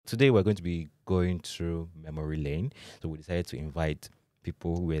today we're going to be going through memory lane. So we decided to invite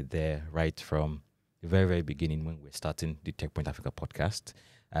people who were there right from the very, very beginning when we're starting the Techpoint Africa podcast.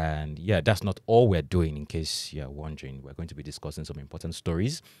 And yeah, that's not all we're doing, in case you're wondering. We're going to be discussing some important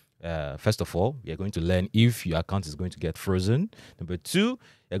stories. First of all, you're going to learn if your account is going to get frozen. Number two,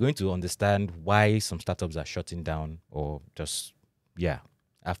 you're going to understand why some startups are shutting down or just,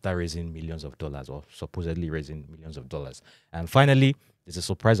 after raising millions of dollars or supposedly raising millions of dollars. And finally, there's a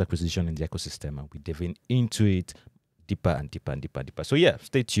surprise acquisition in the ecosystem, and we're diving into it deeper and deeper and deeper and deeper. So yeah,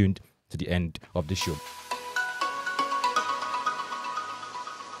 stay tuned to the end of the show.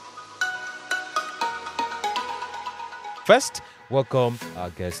 First, welcome our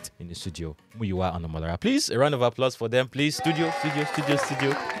guest in the studio, Muyiwa and Omolara. Please, a round of applause for them, please. Studio.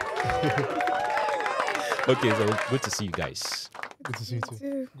 Okay, so good to see you guys. Good to see you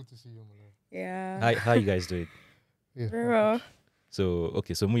too. Good to see you, Omolara. Yeah. How you guys doing? Yeah. Very well. So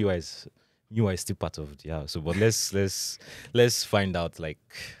Muyiwa is still part of the house. So, but let's find out like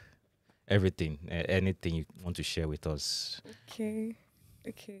everything, anything you want to share with us. Okay.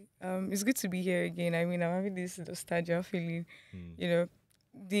 It's good to be here again. I mean, I'm having this nostalgia feeling. You know,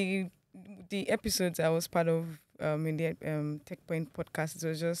 the episodes I was part of in the Techpoint podcast, it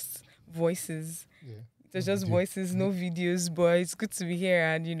was just voices. Yeah. It was just voices, no videos, but it's good to be here,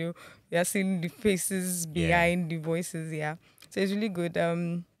 and you're seeing the faces behind the voices. Yeah, so it's really good.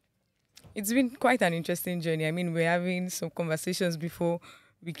 It's been quite an interesting journey. I mean, we're having some conversations before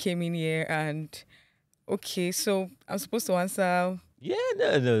we came in here, and okay, so I'm supposed to answer. Yeah,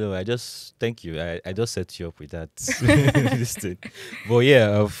 no. I just thank you. I just set you up with that this thing. But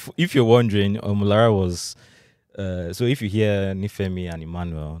yeah, if you're wondering, Omolara was. So if you hear Nifemi and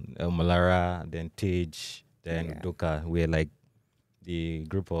Emmanuel, Omolara, then Tage, then Udoka, we're like the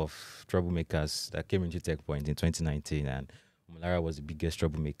group of troublemakers that came into Techpoint in 2019, and Omolara was the biggest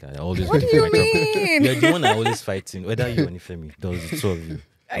troublemaker. What do you mean? You're the one I always fighting, whether you or Nifemi. Those the two of you.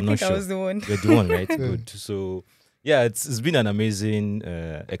 I think I was the one. You're the one, right? Good. So yeah, it's been an amazing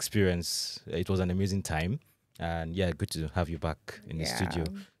experience. It was an amazing time, and yeah, good to have you back in the studio.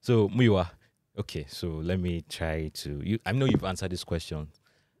 So Muyiwa. Okay, so let me try to. I know you've answered this question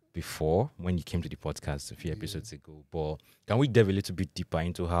before when you came to the podcast a few episodes ago, but can we delve a little bit deeper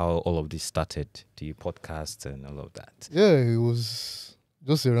into how all of this started, the podcast and all of that? Yeah, it was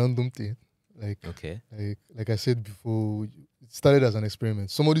just a random thing. Like I said before, it started as an experiment.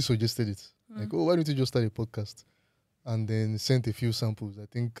 Somebody suggested it. Like, why don't you just start a podcast? And then sent a few samples. I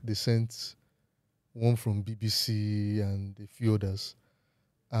think they sent one from BBC and a few others.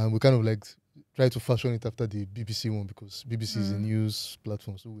 And we kind of like try to fashion it after the BBC one, because BBC is a news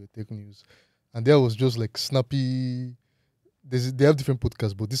platform, so we take news. And there was just like snappy. They have different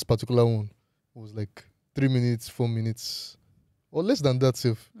podcasts, but this particular one was like 3 minutes, 4 minutes, or less than that.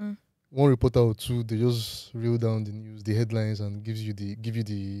 One reporter or two, they just reel down the news, the headlines, and give you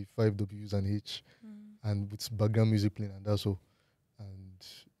the 5 W's and H, and with background music playing, and that's all. And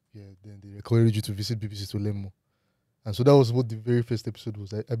yeah, then they encourage you to visit BBC to learn more. And so that was what the very first episode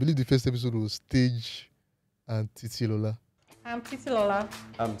was. I believe the first episode was Tage and Titilola. I'm Titilola.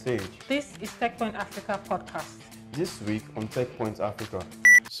 I'm Tage. This is Techpoint Africa Podcast. This week on Techpoint Africa.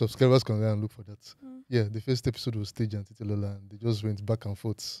 Subscribers can go and look for that. Yeah, the first episode was Tage and Titilola, and they just went back and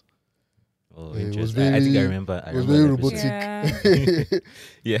forth. Oh, interesting. I think I remember. It was very robotic.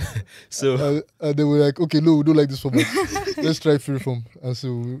 Yeah. So and they were like, okay, no, we don't like this format. Let's try freeform. And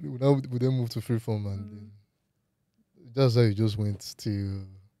so we then moved to freeform, and that's how it just went to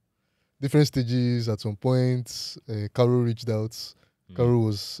different stages. At some point, Carol reached out. Carol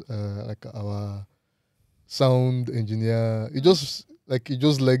was like our sound engineer. He just liked. He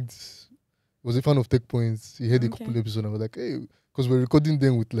was a fan of Techpoint. He heard a couple episodes, and I was like, hey, because we're recording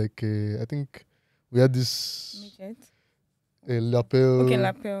them with like I think we had this lapel. Okay,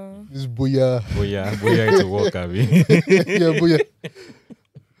 lapel. This boya to work, I mean. Yeah, boya.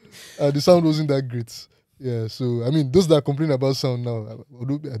 The sound wasn't that great. Yeah, so I mean, those that complain about sound now,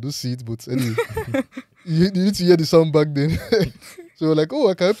 I don't see it, but anyway, you need to hear the sound back then. So we're like,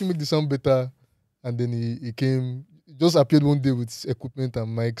 I can help you make the sound better. And then he came, just appeared one day with equipment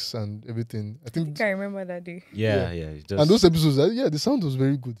and mics and everything. I think I remember that day. Yeah. And those episodes, the sound was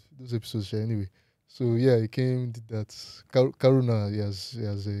very good. Those episodes, anyway. So yeah, he came, did that. Karuna, he has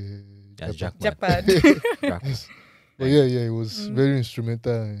a Japan. But yeah, it was very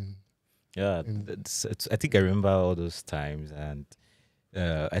instrumental. And yeah, I think I remember all those times, and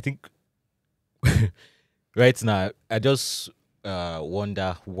I think right now I just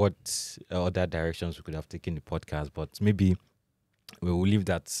wonder what other directions we could have taken the podcast, but maybe we will leave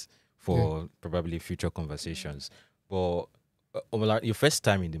that for probably future conversations. But Omolara, your first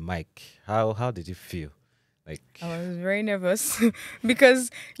time in the mic, how did it feel? Like, I was very nervous because,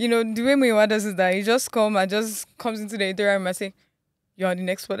 the way Muyiwa does is that he just comes into the atrium and say, "You're on the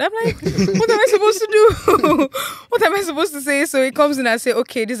next one." I'm like, what am I supposed to do? What am I supposed to say? So he comes in and say,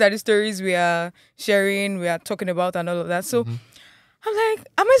 "Okay, these are the stories we are sharing, we are talking about and all of that." So I'm like,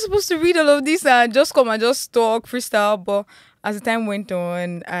 am I supposed to read all of this and just come and just talk freestyle? But as the time went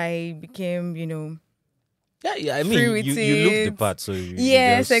on, I became, yeah. I mean, you look the part, so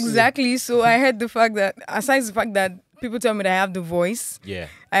yes, exactly. So I heard the fact that, aside the fact that people tell me that I have the voice,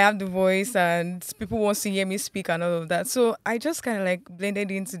 I have the voice, and people want to hear me speak and all of that. So I just kind of like blended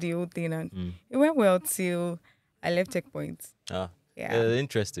into the whole thing, and it went well till I left Techpoint.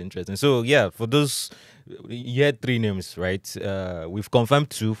 Interesting. So for those, you had 3 names, right? We've confirmed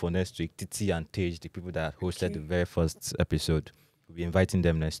 2 for next week: Titi and Tage, the people that hosted the very first episode. We'll be inviting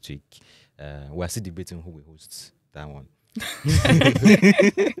them next week. We're still debating who will host that one.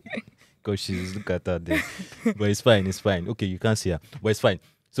 Because she's look at her there. But it's fine. Okay, you can't see her, but it's fine.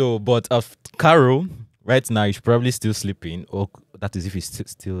 So, but Carol, right now, is probably still sleeping, or that is if he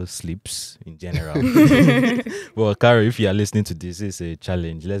still sleeps in general. Well, Carol, if you are listening to this, it's a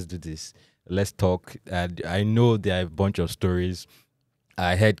challenge. Let's do this. Let's talk. I know there are a bunch of stories.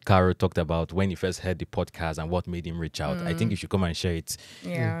 I heard Carol talked about when he first heard the podcast and what made him reach out. I think you should come and share it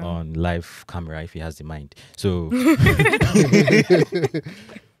on live camera if he has the mind. So,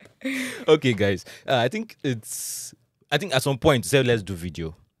 okay, guys. I think at some point say let's do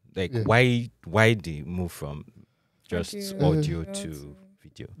video. Like why the move from just audio to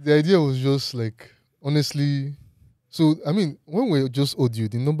video? The idea was just like, honestly. So I mean, when we were just audio,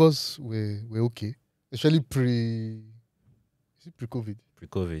 the numbers were okay, especially pre-COVID.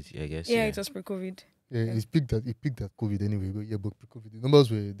 Pre-COVID, I guess. Yeah, it was pre-COVID. Yeah, it peaked at COVID anyway. But pre-COVID, the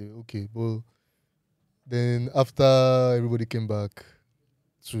numbers were okay. But then after everybody came back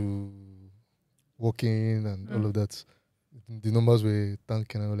to working and all of that, the numbers were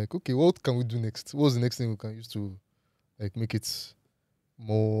tanking. And I was like, okay, what can we do next? What's the next thing we can use to like make it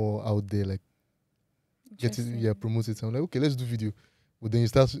more out there, like get it, promote it? I'm like, okay, let's do video. But then you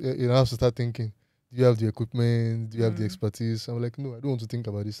have to start thinking, do you have the equipment? Do you have the expertise? I'm like, no, I don't want to think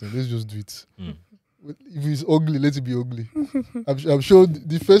about this thing. Let's just do it. If it's ugly, let it be ugly. I'm sure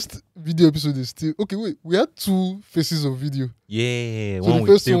the first video episode is still okay. Wait, we had 2 phases of video. Yeah, so one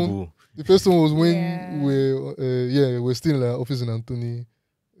with table. The first one was when we're still in our office in Anthony.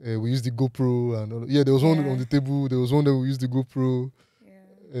 We used the GoPro and all. Yeah, there was one on the table. There was one that we used the GoPro.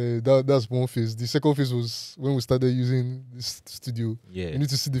 That's one phase. The second phase was when we started using this studio. Yeah, you need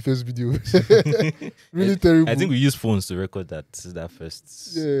to see the first video. Really terrible. I think we used phones to record that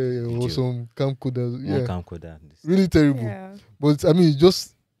first. Yeah, or some camcorder. Yeah, camcorder. Really terrible. Yeah. But I mean,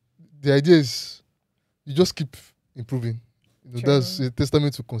 the idea is you just keep improving. That's a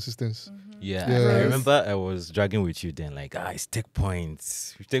testament to consistency. Yeah, I remember I was dragging with you then, like, it's Techpoint.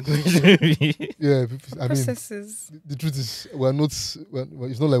 Yeah, I processes. mean, the truth is,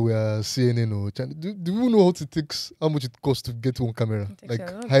 it's not like we are CNN or channel. Do you know how much it costs to get one camera,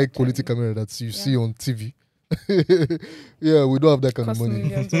 like high quality camera that you see on TV? Yeah, we don't have that kind of money.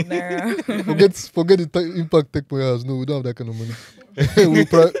 Millions of naira. forget the impact Techpoint has. No, we don't have that kind of money.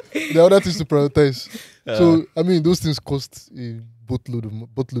 The other things to prioritize. So I mean, those things cost a boatload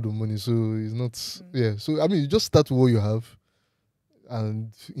of money. So it's not. So I mean, you just start with what you have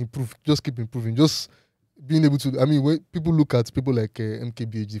and improve. Just keep improving. Just being able to. I mean, when people look at people like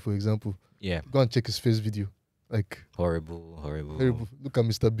MKBHD, for example. Yeah. Go and check his first video. Like horrible. Look at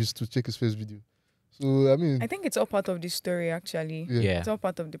Mr. Beast to check his first video. So I mean, I think it's all part of the story, actually. Yeah. It's all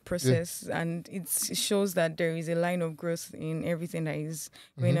part of the process, and it shows that there is a line of growth in everything that is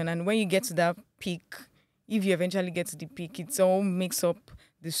going on. And when you get to that peak, if you eventually get to the peak, it all makes up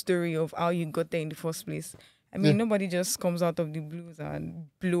the story of how you got there in the first place. I mean, nobody just comes out of the blues and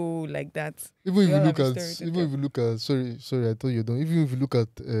blow like that. Even if you look at, sorry, I thought you don't. Even if you look at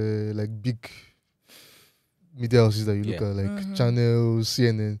like big media houses that you look at, like channels,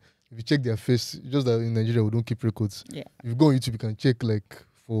 CNN. If you check their face, just that in Nigeria we don't keep records. Yeah. If you go on YouTube, you can check like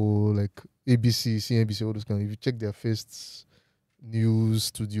for like ABC, CNBC, all those kind. If you check their first news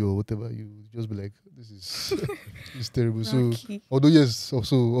studio or whatever, you just be like, this is it's terrible. So although yes,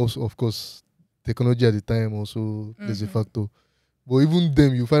 also of course, technology at the time also there's a factor. But even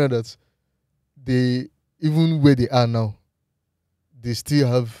them, you find out that they, even where they are now, they still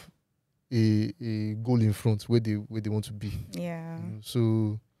have a goal in front where they want to be. Yeah.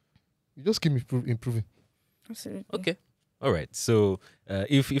 So you just keep improving. Absolutely. Okay. All right. So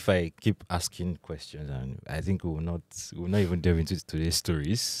if I keep asking questions, and I think we'll not even delve into today's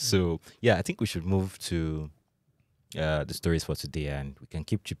stories. So yeah, I think we should move to the stories for today, and we can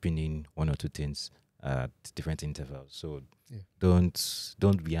keep chipping in one or two things at different intervals. So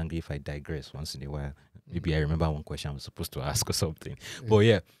don't be angry if I digress once in a while. Maybe I remember one question I was supposed to ask or something.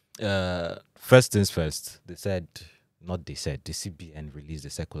 But first things first, the CBN released a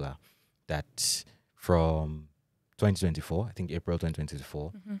circular that from 2024, I think April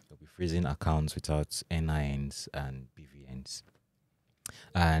 2024, they'll be freezing accounts without NINs and BVNs.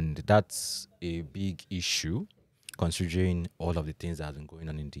 And that's a big issue considering all of the things that have been going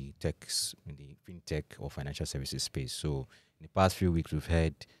on in the fintech or financial services space. So in the past few weeks, we've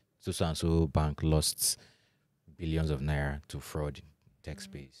heard so and so bank lost billions of naira to fraud in tech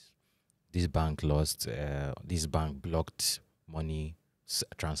space. This bank blocked money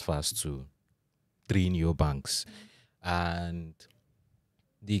transfers to 3 new banks. And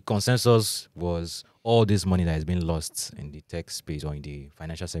the consensus was all this money that has been lost in the tech space or in the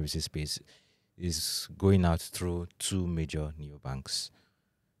financial services space is going out through 2 major neobanks,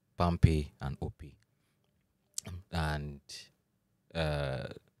 PalmPay and OP. And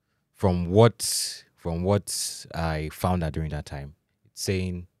from what I found out during that time, it's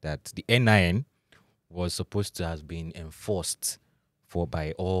saying that the NIN was supposed to have been enforced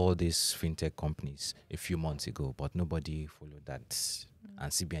by all these fintech companies a few months ago, but nobody followed that, and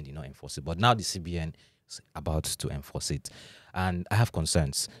CBN did not enforce it. But now the CBN is about to enforce it, and I have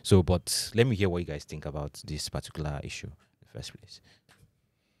concerns. So, but let me hear what you guys think about this particular issue in the first place.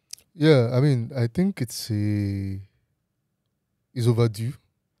 Yeah, I mean, I think it's overdue.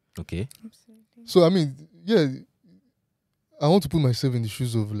 Okay. Absolutely. So, I mean, yeah, I want to put myself in the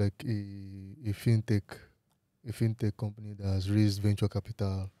shoes of like a fintech company that has raised venture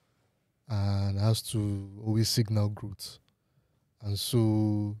capital and has to always signal growth. And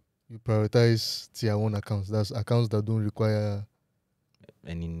so you prioritize tier 1 accounts. That's accounts that don't require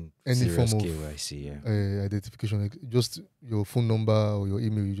any form of KYC, identification. Like just your phone number or your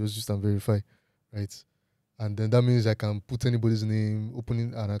email, you just use and verify, right? And then that means I can put anybody's name,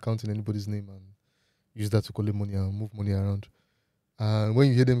 opening an account in anybody's name and use that to collect money and move money around. And when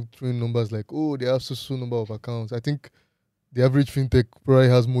you hear them throwing numbers like, oh, they have so number of accounts, I think the average fintech probably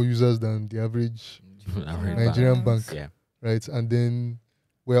has more users than the average Nigerian bank, right? And then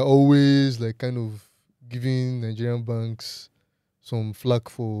we're always like kind of giving Nigerian banks some flack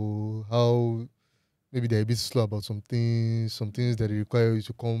for how maybe they're a bit slow about some things that require you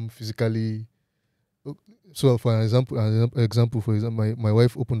to come physically. So for an example, my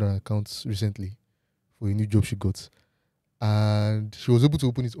wife opened an account recently for a new job she got. And she was able to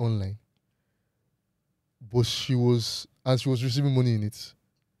open it online. But she was receiving money in it.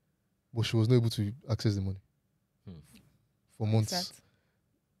 But she was not able to access the money for months.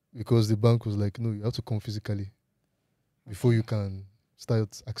 Because the bank was like, no, you have to come physically before you can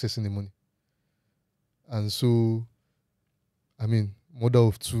start accessing the money. And so, I mean, mother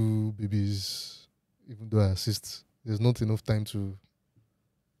of 2 babies, even though I assist, there's not enough time to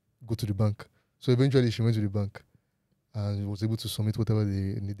go to the bank. So eventually she went to the bank and was able to submit whatever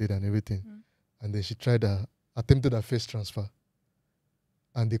they needed and everything. And then she attempted her first transfer.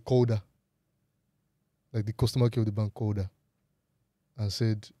 And they called her. Like the customer care of the bank called her and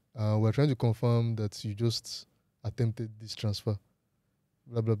said, we're trying to confirm that you just attempted this transfer.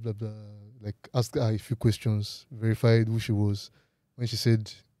 Blah, blah, blah, blah. Like asked her a few questions, verified who she was. When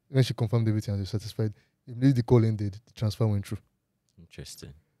she confirmed everything and they were satisfied, immediately the call ended, the transfer went through.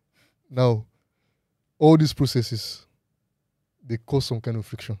 Interesting. Now, all these processes, they cause some kind of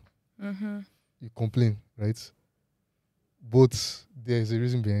friction. You complain, right? But there is a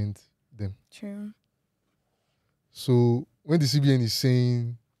reason behind them. True. So when the CBN is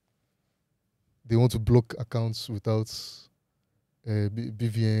saying they want to block accounts without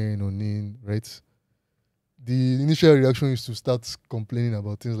BVN or NIN, right? The initial reaction is to start complaining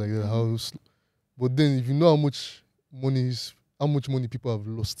about things like that. But then if you know how much money people have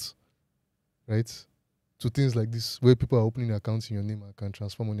lost, right? To things like this, where people are opening accounts in your name and can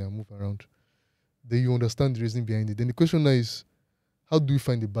transfer money and move around, then you understand the reason behind it. Then the question now is, how do we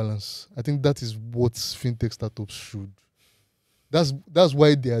find the balance? I think that is what fintech startups should. That's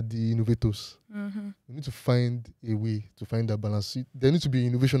why they are the innovators. We need to find a way to find that balance. There needs to be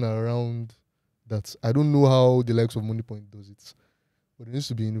innovation around that. I don't know how the likes of MoneyPoint does it, but there needs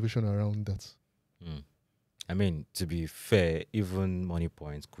to be innovation around that. I mean, to be fair, even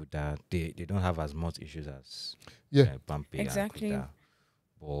MoneyPoint, Kuda, they don't have as much issues as PalmPay exactly. and Kuda,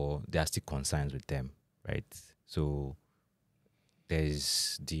 but there are still concerns with them, right? So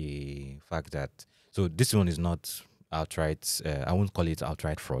there's the fact that this one is not outright. I won't call it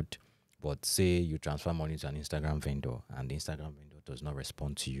outright fraud, but say you transfer money to an Instagram vendor and the Instagram vendor does not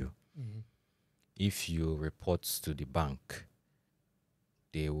respond to you. if you report to the bank,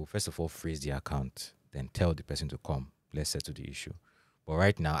 they will first of all freeze the account, then tell the person to come. Let's settle the issue. But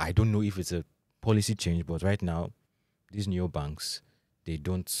right now, I don't know if it's a policy change, but right now, these neobanks, they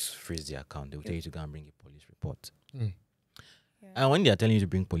don't freeze the account. They will tell you to go and bring a police report. Mm. Yeah. And when they are telling you to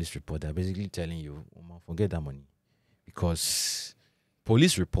bring police report, they're basically telling you, forget that money. Because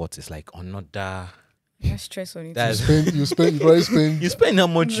police report is like another... That's stress on it. You probably spend you spend how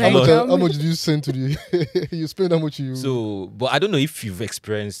much? Like, how much do you send to the... you spend how much you... So, but I don't know if you've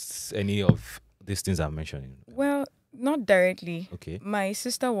experienced any of these things I'm mentioning. Well, not directly. Okay. My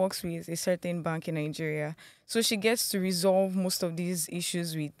sister works with a certain bank in Nigeria. So she gets to resolve most of these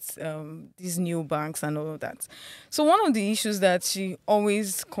issues with these new banks and all of that. So one of the issues that she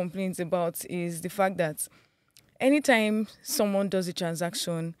always complains about is the fact that anytime someone does a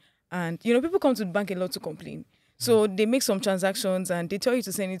transaction, and, people come to the bank a lot to complain. So they make some transactions and they tell you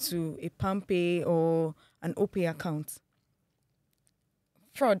to send it to a PalmPay or an OPay account.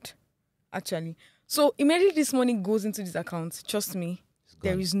 Fraud, actually. So immediately this money goes into this account. Trust me,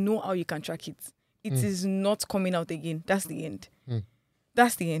 there is no how you can track it. It is not coming out again. That's the end.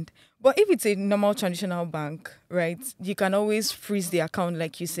 That's the end. But if it's a normal traditional bank, right, you can always freeze the account,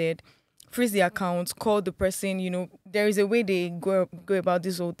 like you said. Freeze the account, call the person, there is a way they go about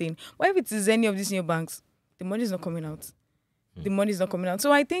this whole thing. But if it is any of these new banks, the money is not coming out. The money is not coming out.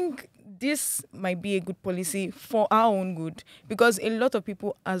 So I think this might be a good policy for our own good, because a lot of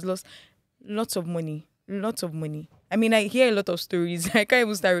people has lost lots of money. I mean, I hear a lot of stories. I can't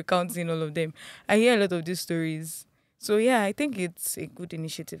even start recounting all of them. I hear a lot of these stories. So yeah, I think it's a good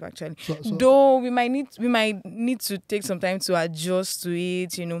initiative actually. So Though we might need to take some time to adjust to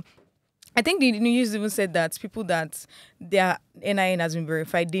it, I think the news even said that people that their NIN has been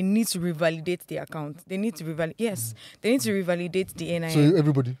verified, they need to revalidate the account. They need to revalidate. Yes, they need to revalidate the NIN. So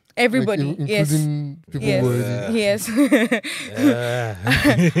everybody, yes, including people yes, who already.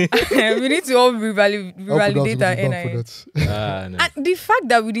 yes. We need to all revalidate our NIN. No. And the fact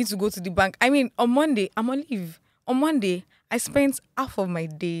that we need to go to the bank. I mean, on Monday, I'm on leave. On Monday, I spent half of my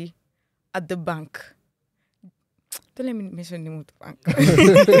day at the bank. Don't let me mention the name of the bank.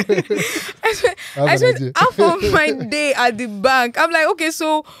 I spent half of my day at the bank. I'm like, okay,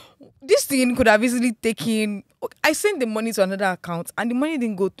 so this thing could have easily taken... I sent the money to another account and the money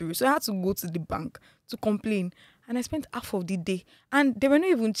didn't go through. So I had to go to the bank to complain. And I spent half of the day. And there were not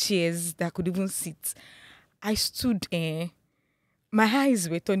even chairs that I could even sit. I stood my eyes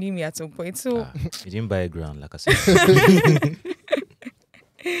were turning me at some point. So you didn't buy a ground, like I said.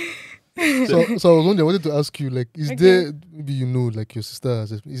 So I was wondering, I wanted to ask you, like, is there, maybe like your sister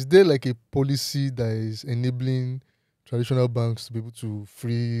has, is there like a policy that is enabling traditional banks to be able to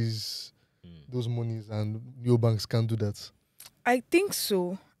freeze those monies and your banks can't do that? I think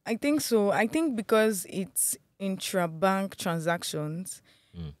so. I think because it's intra-bank transactions,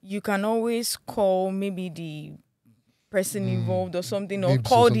 you can always call maybe the person involved or something, or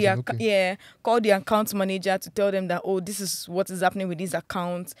call call the account manager to tell them that, this is what is happening with this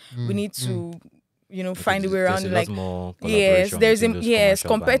account. We need to find a way around. There's like, a lot more yes, there's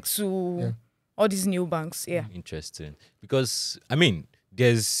compared banks. to all these new banks. Yeah, interesting, because I mean,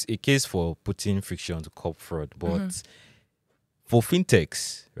 there's a case for putting friction to curb fraud, but for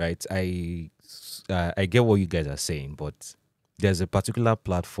fintechs, right? I get what you guys are saying, but there's a particular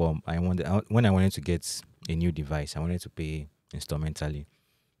platform when I wanted to get a new device, I wanted to pay instrumentally,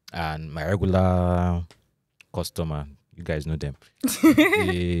 and my regular customer, you guys know them,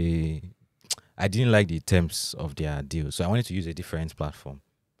 I didn't like the terms of their deal, so I wanted to use a different platform.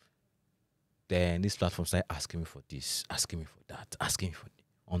 Then this platform started asking me for this, asking me for that, asking me for this.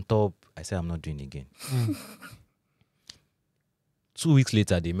 On top, I said I'm not doing it again. 2 weeks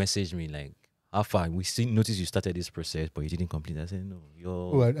later, they messaged me like, how far? We noticed you started this process, but you didn't complete. I said, no,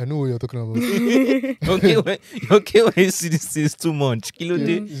 I know what you're talking about. okay, when you see this is too much.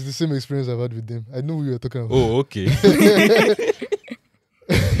 It's the same experience I've had with them. I know what you're talking about. Oh, okay.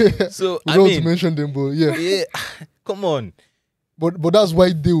 So, we don't want to mention them, but yeah. Come on. But that's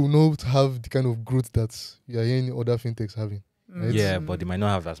why they will not have the kind of growth that you are hearing other fintechs having. Right? Yeah, but they might not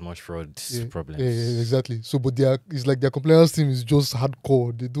have as much fraud problems. Yeah, exactly. So, but it's like their compliance team is just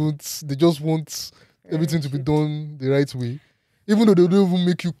hardcore. They just want everything to be done the right way, even though they don't even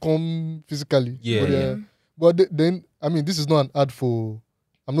make you come physically. Yeah. But then, I mean, this is not an ad for.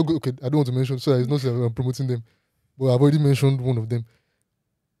 I'm not okay. I don't want to mention. So it's not that I'm promoting them, but I've already mentioned one of them.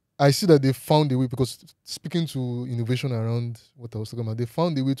 I see that they found a way, because speaking to innovation around what I was talking about, they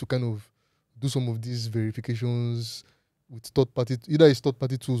found a way to kind of do some of these verifications with third-party, either it's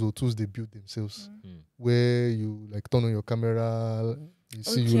third-party tools or tools they build themselves, where you like turn on your camera They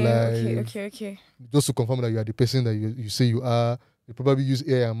see you live. Okay. Just to confirm that you are the person that you say you are. They probably use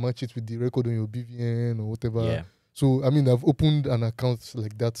AI and match it with the record on your BVN or whatever. Yeah. So, I mean, I've opened an account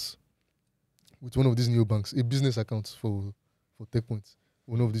like that with one of these neobanks, a business account for Techpoint,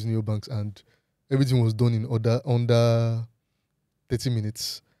 one of these neobanks, and everything was done in under 30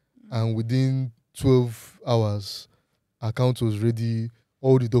 minutes. And within 12 hours, account was ready,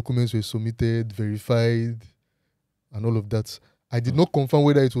 all the documents were submitted, verified, and all of that. I did not confirm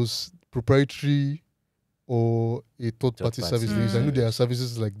whether it was proprietary or a third-party service. I know there are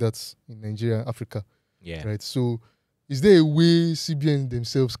services like that in Nigeria and Africa. Yeah. Right. So, is there a way CBN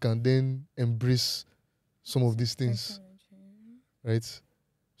themselves can then embrace some of these things? Right.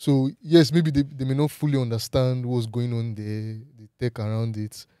 So, yes, maybe they may not fully understand what's going on there, the tech around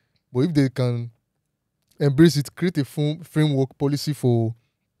it. But if they can embrace it, create a framework policy for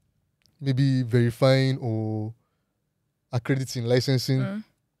maybe verifying or accrediting, licensing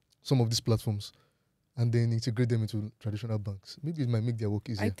some of these platforms, and then integrate them into traditional banks, maybe it might make their work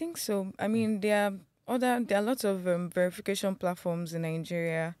easier. I think so. I mean, there are lots of verification platforms in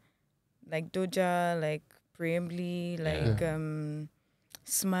Nigeria, like Doja, like Preambly, like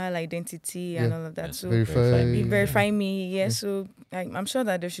Smile Identity, and all of that. So verify me. Yeah. So I'm sure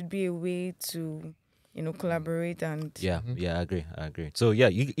that there should be a way to, collaborate and. Yeah, I agree. So yeah,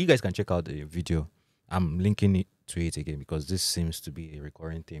 you guys can check out the video. I'm linking it to it again because this seems to be a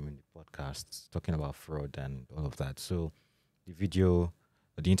recurring theme in the podcast, talking about fraud and all of that. So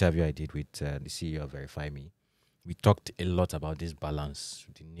the interview I did with the CEO of Verify Me, we talked a lot about this balance,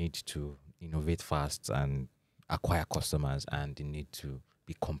 the need to innovate fast and acquire customers, and the need to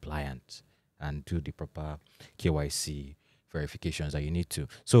be compliant and do the proper KYC verifications that you need to.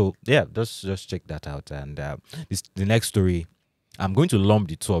 So yeah, just check that out. And the next story, I'm going to lump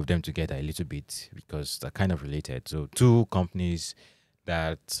the two of them together a little bit because they're kind of related. So two companies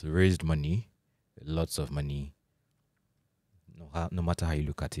that raised money, lots of money. No matter how you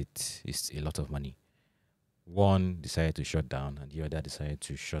look at it, it's a lot of money. One decided to shut down, and the other decided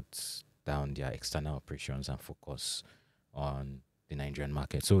to shut down their external operations and focus on the Nigerian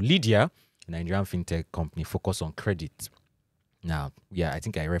market. So Lidya, a Nigerian fintech company, focused on credit. Now, I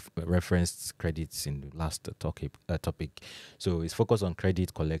think I referenced credits in the last topic. So it's focused on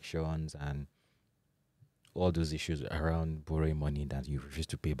credit collections and all those issues around borrowing money that you refuse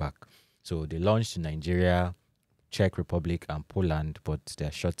to pay back. So they launched in Nigeria, Czech Republic, and Poland, but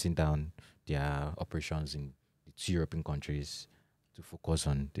they're shutting down their operations in the two European countries to focus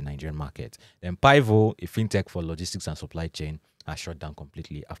on the Nigerian market. Then Pivo, a fintech for logistics and supply chain, has shut down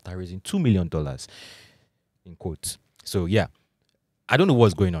completely after raising $2 million in quotes. So yeah, I don't know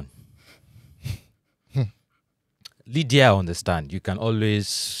what's going on. Lidya, I understand. You can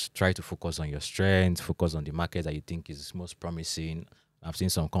always try to focus on your strengths, focus on the market that you think is most promising. I've seen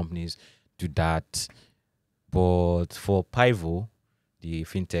some companies do that. But for Pivo, the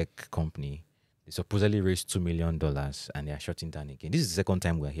fintech company, they supposedly raised $2 million and they are shutting down again. This is the second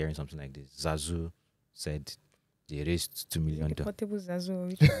time we're hearing something like this. Zazu said they raised $2 million. Portable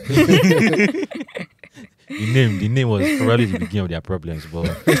Zazu. The name was probably the beginning of their problems, but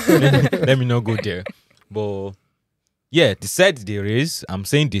let me not go there. But yeah, they said they raised. I'm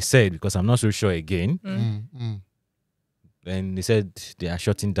saying they said because I'm not so sure again. And they said they are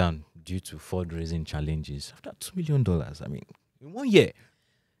shutting down due to fundraising challenges after $2 million. I mean, in 1 year.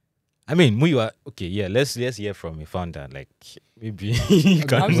 I mean, Muyiwa, okay, yeah, let's hear from a founder. Like maybe you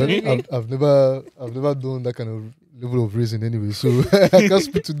can. I've never done that kind of level of raising anyway, so I can't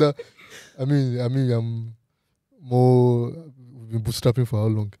speak to that. I mean, I'm more. We've been bootstrapping for how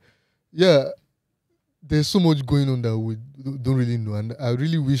long? Yeah, there's so much going on that we don't really know, and I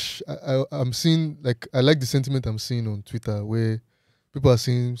really wish I'm seeing, like, I like the sentiment I'm seeing on Twitter where people are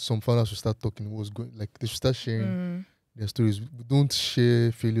saying some founders should start talking what's going, like they should start sharing their stories. We don't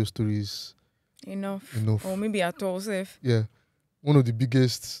share failure stories enough, or maybe at all safe. Yeah, one of the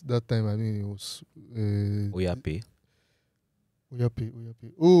biggest that time, I mean, it was Oyape.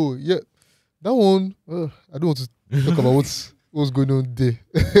 Oh yeah, that one. I don't want to talk about what's going on there.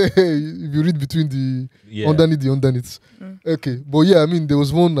 If you read between the underneath. Okay, but yeah, I mean, there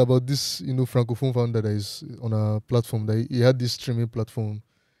was one about this, Francophone founder that is on a platform that he had this streaming platform,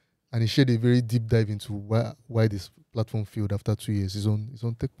 and he shared a very deep dive into why this platform failed after 2 years. It's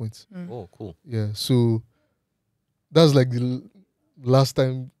on Techpoint. Oh, cool. Yeah, so that's like the last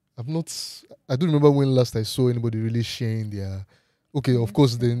time. I don't remember when last I saw anybody really sharing their. Okay, of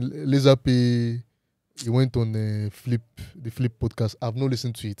course, then Laserpay, he went on the Flip podcast. I've not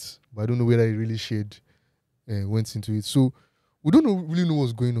listened to it, but I don't know whether he really shared, went into it. So we don't really know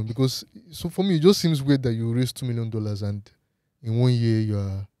what's going on, because so for me, it just seems weird that you raise $2 million and in 1 year you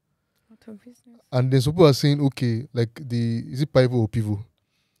are out of business. And then some people are saying, okay, like is it Pivo or Pivo?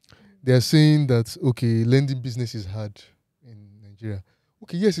 They are saying that, okay, lending business is hard in Nigeria.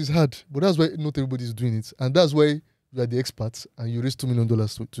 Okay, yes, it's hard, but that's why not everybody is doing it. And that's why you are the experts and you raise $2 million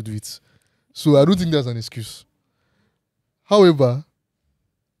to do it. So I don't think that's an excuse. However,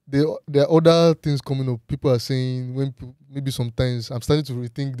 there are other things coming up. People are saying, maybe sometimes, I'm starting to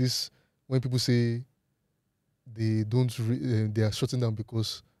rethink this when people say they are shutting down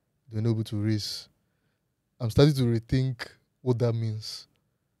because they're not able to raise. I'm starting to rethink what that means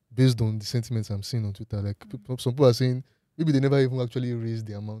based on the sentiments I'm seeing on Twitter. Like some people are saying maybe they never even actually raised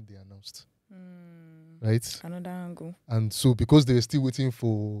the amount they announced. Right? Another angle. And so because they were still waiting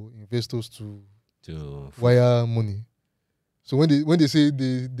for investors to wire money. So when they say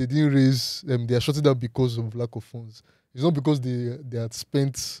they didn't raise, they are shutting down because of lack of funds. It's not because they had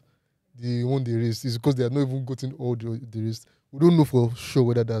spent the one they raised. It's because they had not even gotten all they raised. We don't know for sure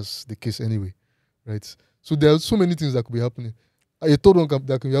whether that's the case anyway, right? So there are so many things that could be happening. A third one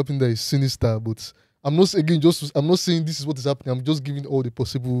that can be happening that is sinister, but I'm not saying this is what is happening. I'm just giving all the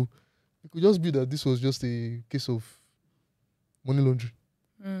possible. It could just be that this was just a case of money laundering,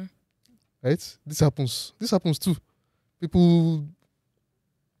 right? This happens. This happens too. It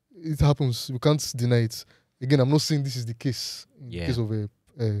happens. You can't deny it. Again, I'm not saying this is the case in the case of a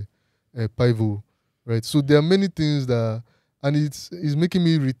Pivo, right? So there are many things that. And it's making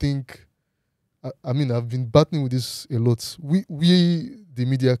me rethink. I mean, I've been battling with this a lot. We, the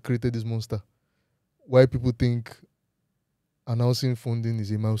media, created this monster. Why people think announcing funding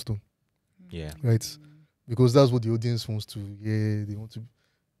is a milestone. Yeah. Right? Because that's what the audience wants to hear. They want to,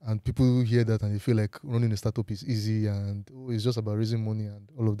 and people hear that and they feel like running a startup is easy and it's just about raising money and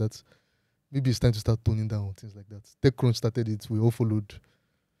all of that. Maybe it's time to start toning down on things like that. TechCrunch started it. We all followed.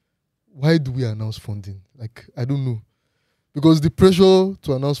 Why do we announce funding? Like, I don't know. Because the pressure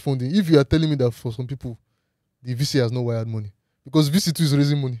to announce funding, if you are telling me that for some people, the VC has not wired money, because VC2 is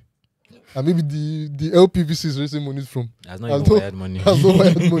raising money, and maybe the LP VC is raising money from has not wired money. Has not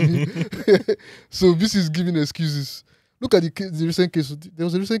wired money. So VC is giving excuses. Look at the recent case. There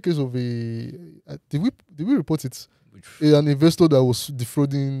was a recent case of did we report it? An investor that was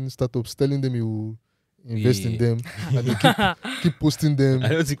defrauding startups, telling them he will invest in them, and they keep posting them. I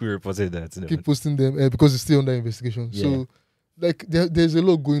don't think we reported that. Keep posting them because it's still under investigation. Yeah. So, like, there's a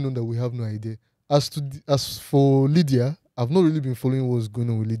lot going on that we have no idea. As for Lidya, I've not really been following what's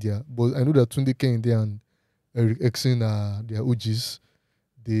going on with Lidya, but I know that Tage Kene-Okafor and Eric Exen are their OGs,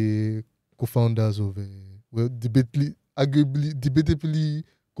 the co-founders of debatably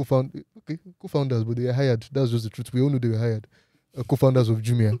co-founders, but they are hired. That's just the truth. We all know they were hired. Co-founders of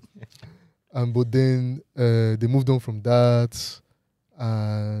Jumia. But then they moved on from that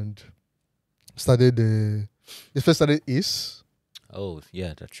and they first started Ace. Oh,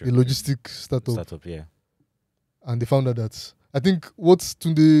 yeah, that's true. A logistics startup. Yeah. And they found out that, I think what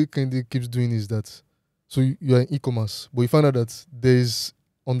Tage Kene-Okafor keeps doing is that, so you are in e-commerce, but you find out that there's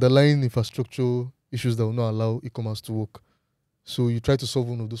underlying infrastructure issues that will not allow e-commerce to work. So you try to solve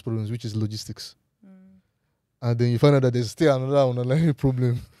one of those problems, which is logistics. And then you find out that there's still another underlying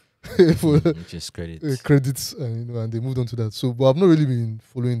problem. Which is credits, and they moved on to that. So, but I've not really been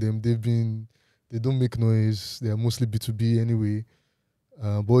following them. They don't make noise. They are mostly B2B anyway.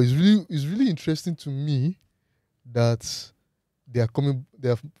 But it's really interesting to me that they are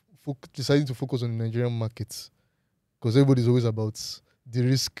deciding to focus on the Nigerian market, because everybody's always about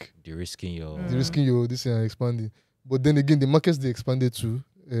de-risking your this and expanding. But then again, the markets they expanded to,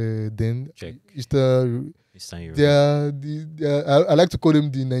 then Eastern Europe. I like to call them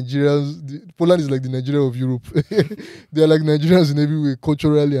the Nigerians. Poland is like the Nigeria of Europe. They are like Nigerians in every way,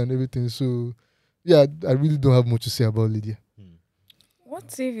 culturally and everything. So, yeah, I really don't have much to say about Lidya.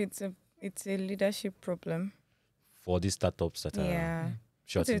 What if it's a leadership problem for these startups that are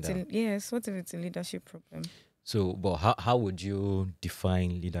shutting down? What if it's a leadership problem? So, but how would you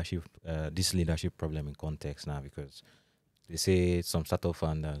define leadership? This leadership problem in context now, because they say some startup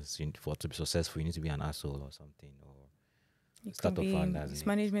founders, for to be successful, you need to be an asshole or something, or it startup founders. It's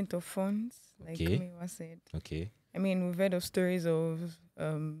management of funds, like Muyiwa said. Okay. I mean, we've heard of stories of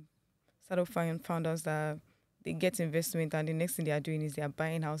startup founders that they get investment and the next thing they are doing is they are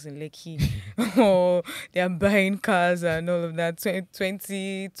buying house in Lekki or they are buying cars and all of that.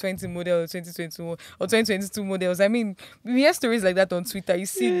 2020 model, 2021 or 2022 models. I mean, we hear stories like that on Twitter. You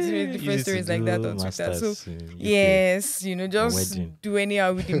see different stories like that on Twitter. So yes, just do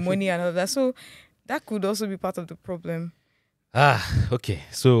anyhow with the money and all of that. So that could also be part of the problem. Okay.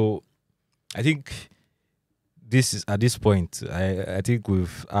 So I think this is at this point, I think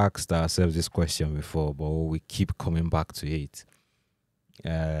we've asked ourselves this question before, but we keep coming back to it.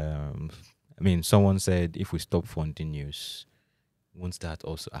 someone said if we stop funding news, won't that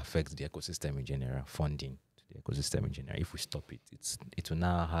also affect the ecosystem in general? Funding to the ecosystem in general. If we stop it, it will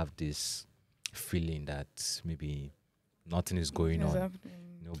now have this feeling that maybe nothing is going on.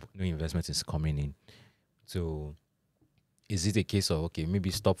 No investment is coming in. So is it a case of, okay, maybe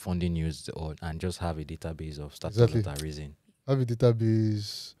stop funding news and just have a database of startups that are raising? Have a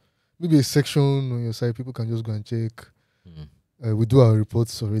database, maybe a section on your site, people can just go and check. We do our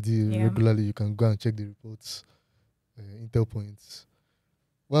reports already regularly. You can go and check the reports, intel points.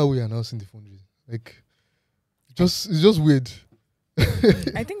 Why are we announcing the fundraising? Like, it's just weird.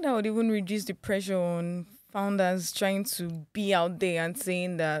 I think that would even reduce the pressure on founders trying to be out there and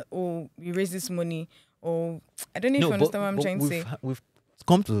saying that, oh, we raise this money. Or I don't know if you understand what I'm trying to say. We've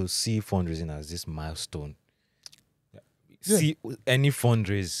come to see fundraising as this milestone. Yeah. See any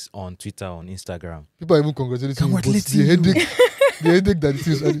fundraise on Twitter, on Instagram. People are even congratulating you. The headache that it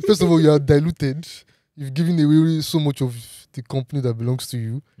is. First of all, you are diluted. You've given away so much of the company that belongs to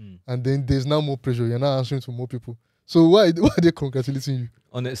you. And then there's now more pressure. You're now answering to more people. So why are they congratulating you?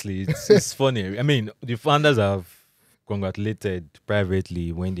 Honestly, it's funny. I mean, the founders have congratulated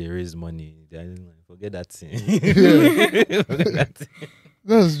privately when they raise money. Forget that thing. Forget that thing.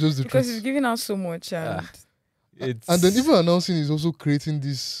 That's just the because truth. it's giving out so much. And then even announcing is also creating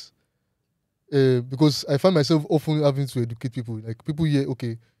this. Because I find myself often having to educate people. Like people here,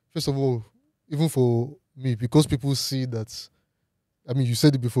 okay, first of all, even for me, because people see that. I mean, you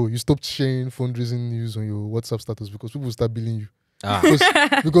said it before. You stopped sharing fundraising news on your WhatsApp status because people start billing you.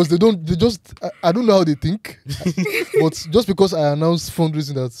 Because they just I don't know how they think. But just because I announced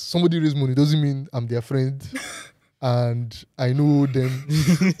fundraising that somebody raised money doesn't mean I'm their friend and I know them.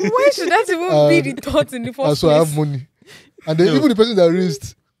 Why should that even be the thought in the first place? So I have money. And then even the person that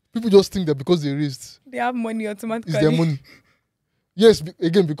raised, people just think that because they raised, they have money automatically. It's their money. Yes,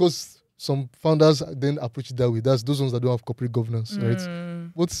 again, because some founders then approach it that way. That's those ones that don't have corporate governance, right?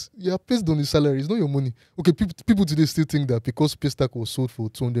 But you're paid on the salary. It's not your money. Okay, people today still think that because Paystack was sold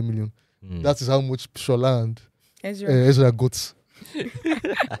for 200 million, that is how much Shola and Ezra got.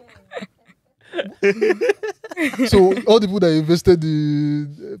 So all the people that invested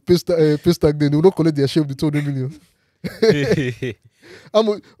the Paystack, then they will not collect their share of the 200 million. How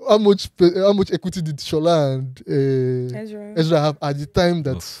much equity did Shola and Ezra have at the time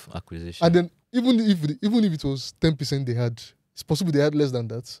that acquisition? And then even if it was 10% they had, it's possible they had less than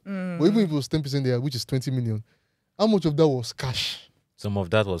that. But even if it was 10% they had, which is 20 million, how much of that was cash? Some of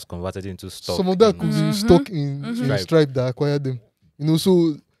that was converted into stock. Some of that could be stock in Stripe that acquired them.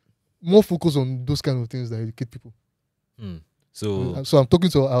 So more focus on those kind of things that educate people. So I'm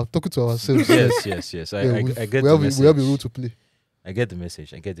talking to ourselves. Yes. I get the message. We have a role to play. I get the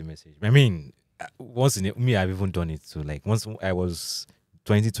message. I mean, I've even done it. So like once I was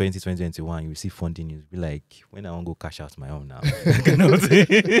 2020, 2021, you see funding news, be like, when I want to go cash out my own now.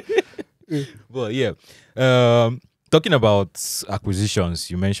 But yeah, talking about acquisitions,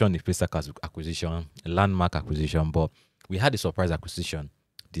 you mentioned the Paystack acquisition, a landmark acquisition, but we had a surprise acquisition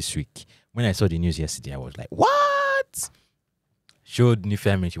this week. When I saw the news yesterday, I was like, what? Showed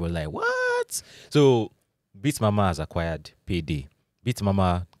Nifemi, she was like, what? So Bitmama has acquired Payday.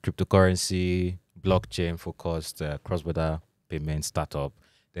 Bitmama, cryptocurrency, blockchain-focused cross-border payment startup.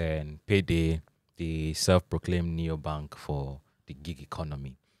 Then Payday, the self-proclaimed neobank for the gig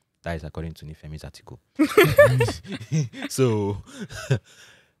economy. That is according to Nifemi's article. So,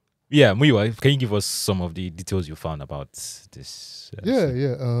 yeah, Muyiwa, can you give us some of the details you found about this?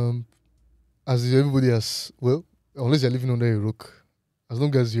 As everybody has, well, unless you're living under a rock, as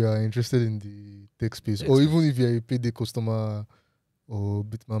long as you are interested in the tech space, or even if you're a Payday customer or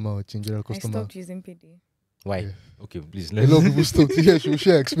Bitmama or Changera customer. I stopped using Payday. Why? Yeah. Okay, please. A lot of people stopped. Yeah, she'll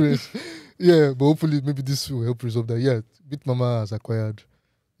share experience. Yeah, but hopefully maybe this will help resolve that. Yeah, Bitmama has acquired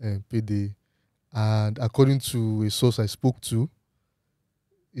Payday, and according to a source I spoke to,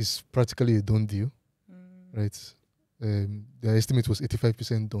 it's practically a done deal, right? Their estimate was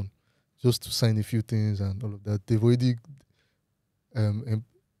 85% done, just to sign a few things and all of that. They've already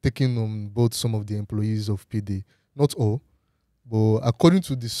taken on board some of the employees of Payday, not all, but according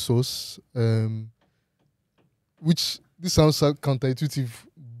to this source, which this sounds counterintuitive,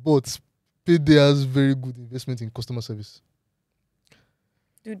 but Payday has very good investment in customer service.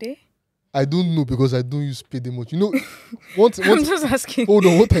 Do they? I don't know because I don't use Payday much. I'm just asking. Hold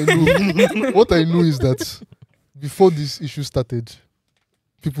on, what I know is that before this issue started,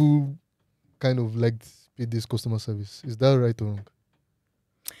 people kind of liked Payday's customer service. Is that right or wrong?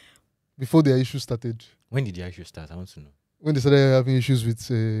 Before their issue started. When did the issue start? I want to know. When they started having issues with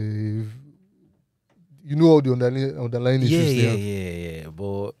the you know all the underlying issues they have. Yeah.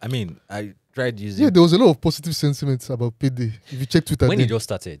 But I mean, I tried using. Yeah, there was a lot of positive sentiments about Payday. If you check Twitter, when then, it just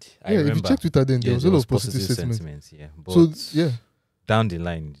started, I if remember. you check Twitter, then there was a lot of positive sentiments. Yeah, but So down the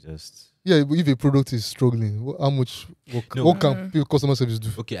line, just if a product is struggling, how much what can customer service do?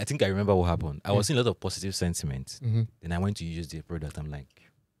 okay. I think I remember what happened. I was seeing a lot of positive sentiments. Mm-hmm. Then I went to use the product. I'm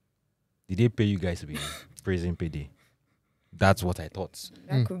like, did they pay you guys to be praising Payday? That's what I thought.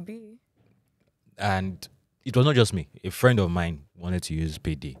 That could be. And it was not just me. A friend of mine wanted to use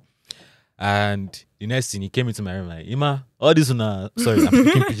Payday. And the next thing, he came into my room like, Ima, all this sorry, I'm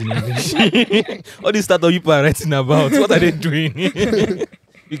speaking pidgin English. All these startup people are writing about, what are they doing?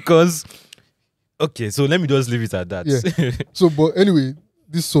 Because, okay, so let me just leave it at that. Yeah. So, but anyway,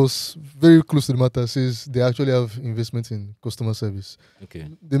 this source, very close to the matter, says they actually have investment in customer service. Okay.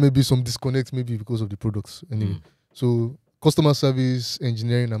 There may be some disconnect, maybe because of the products. Anyway, so customer service,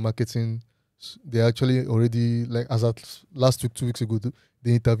 engineering, and marketing, they actually already, like as at last week, 2 weeks ago,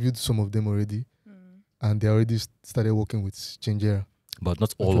 they interviewed some of them already, and they already started working with Changera. But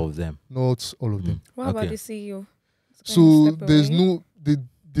not all of them. Not all of them. What about the CEO? So there's no, they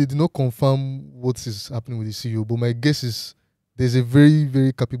did not confirm what is happening with the CEO, but my guess is there's a very,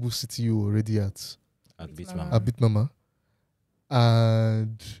 very capable CTO already at Bitmama.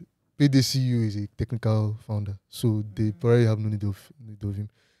 And Payday CEO is a technical founder, so they probably have no need of him.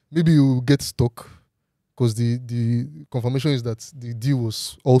 Maybe you get stock, because the confirmation is that the deal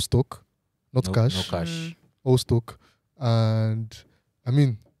was all stock, not cash. No cash. All stock. And I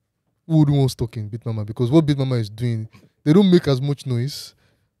mean, who would want stock in Bitmama? Because what Bitmama is doing, they don't make as much noise.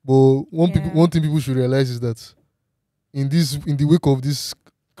 But one thing people should realize is that in the wake of this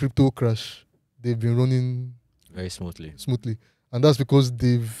crypto crash, they've been running very smoothly. And that's because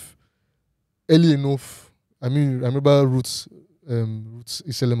they've early enough. I mean, I remember Roots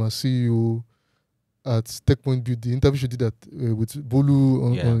Iselema, CEO at Techpoint Build, the interview she did that with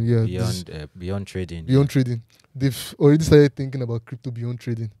Bolu Beyond Trading. Beyond Trading. They've already started thinking about crypto beyond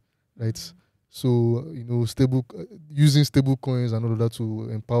trading, right? So, using stable coins and all of that to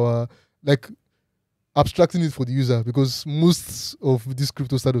empower, like abstracting it for the user, because most of these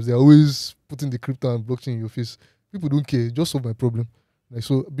crypto startups, they're always putting the crypto and blockchain in your face. People don't care, just solve my problem. Like,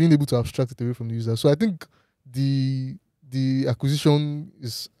 so being able to abstract it away from the user. So I think the acquisition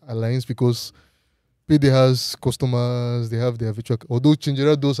is alliance, because Payday has customers, they have their virtual, although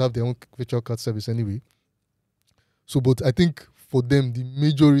Changera does have their own virtual card service anyway. So, but I think for them, the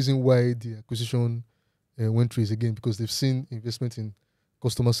major reason why the acquisition went through is, again, because they've seen investment in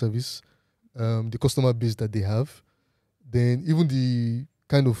customer service, the customer base that they have. Then even the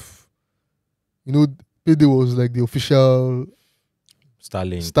kind of, Payday was like the official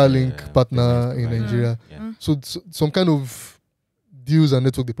Starlink partner in Nigeria. Yeah. So some kind of deals and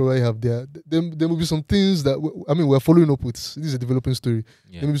network they probably have there. There will be some things that, we're following up with. This is a developing story.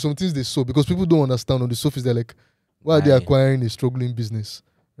 Yeah. There will be some things they saw, because people don't understand on the surface. They're like, why are they acquiring a struggling business,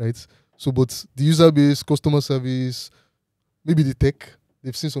 right? So, but the user base, customer service, maybe the tech,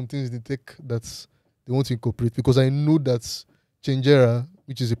 they've seen some things in the tech that they want to incorporate, because I know that Changera,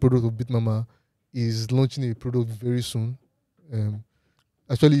 which is a product of Bitmama, is launching a product very soon.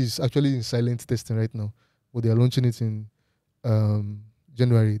 It's actually in silent testing right now, but they are launching it in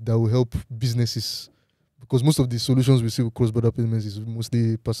January. That will help businesses, because most of the solutions we see with cross-border payments is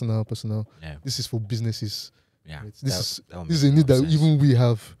mostly personal. Yeah. This is for businesses. Yeah, right? This is a need that even we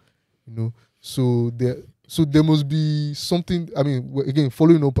have, So there must be something. Again,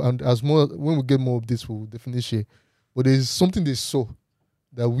 following up, and when we get more updates, we'll definitely share. But there's something they saw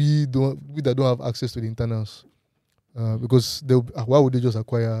that we that don't have access to the internals, because why would they just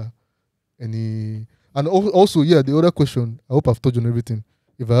acquire any? And also, the other question. I hope I've touched on everything.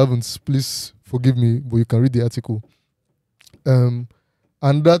 If I haven't, please forgive me. But you can read the article. And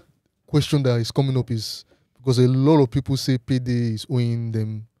that question that is coming up is, because a lot of people say Payday is owing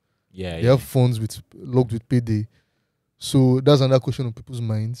them. They have funds logged with Payday. So that's another question on people's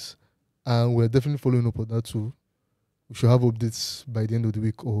minds. And we're definitely following up on that too. We should have updates by the end of the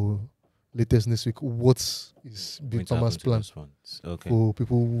week or latest next week. What is Bitmama's plan for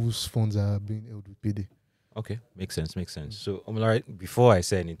people whose funds are being held with Payday? Okay, makes sense. So, Omolara, before I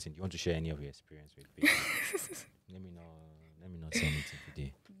say anything, do you want to share any of your experience with Payday? Let me not say anything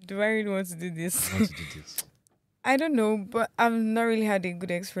today. Do I really want to do this? I don't know, but I've not really had a good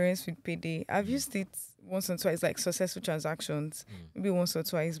experience with Payday. I've used it once or twice, like successful transactions, maybe once or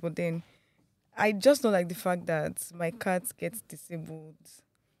twice, but then I just don't like the fact that my card gets disabled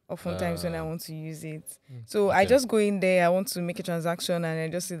oftentimes when I want to use it. So I just go in there, I want to make a transaction, and I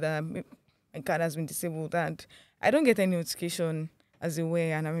just see that my card has been disabled, and I don't get any notification as a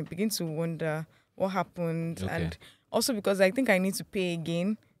way, and I begin to wonder what happened, and also because I think I need to pay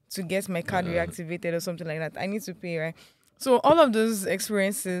again to get my card reactivated or something like that. I need to pay, right? So all of those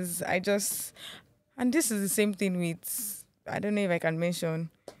experiences, and this is the same thing with, I don't know if I can mention,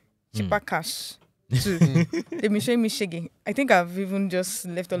 cheaper cash too. They've been showing me shaking. I think I've even just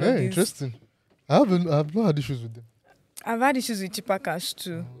left all of these. Interesting. I've not had issues with them. I've had issues with cheaper cash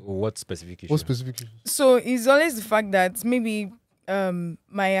too. What specific issue? What specific issues? So it's always the fact that maybe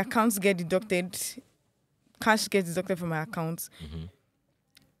my accounts get deducted, cash gets deducted from my account.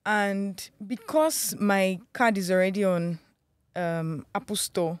 And because my card is already on Apple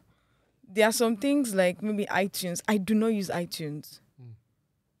Store, there are some things like maybe iTunes. I do not use iTunes.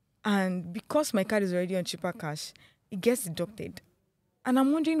 And because my card is already on cheaper cash, it gets deducted. And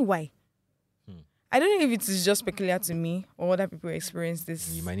I'm wondering why. I don't know if it is just peculiar to me or other people experience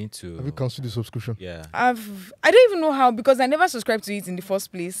this. You might need to... Have you cancelled the subscription? Yeah. I don't even know how, because I never subscribed to it in the first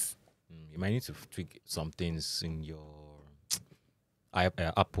place. You might need to tweak some things in your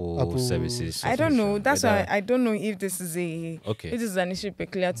Apple services. I don't know. That's whether... why I don't know if this is if this is an issue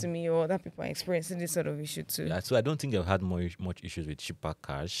peculiar to me or other people are experiencing this sort of issue too. Yeah, so I don't think I've had much issues with cheaper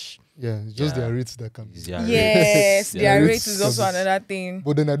cash. Yeah, it's just their rates that can be. Yes, their rates is also another thing.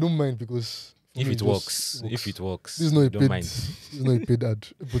 But then I don't mind because if it works, this is not a paid, this is not a paid ad,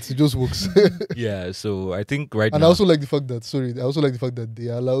 but it just works. Yeah, so I think now. I also like the fact that they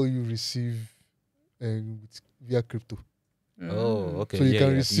allow you receive via crypto. Oh, okay. So you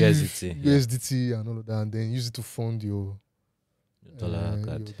can receive USDT and all of that, and then use it to fund your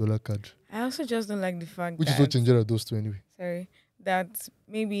dollar card. I also just don't like the fact which is what Changera does too anyway. Sorry, that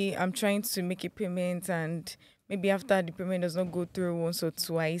maybe I'm trying to make a payment and maybe after the payment does not go through once or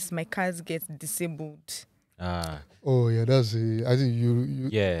twice, my cards get disabled. Oh yeah, that's I think you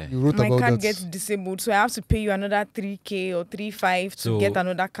wrote my about that. My card gets disabled, so I have to pay you another 3K or 3.5 to get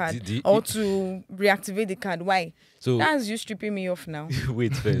another card or to reactivate the card. Why? So that's you stripping me off now.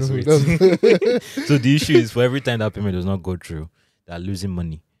 wait. So the issue is for every time that payment does not go through, they're losing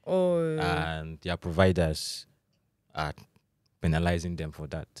money. Oh. And their providers are penalizing them for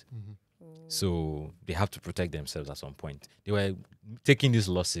that. So they have to protect themselves at some point. They were taking these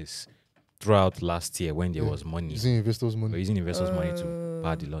losses throughout last year when there was money. Using investors' money. Using investors' money to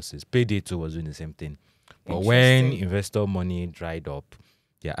pay the losses. Payday too was doing the same thing. But when investor money dried up,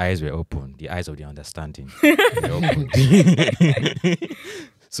 their eyes were open. The eyes of the understanding were open.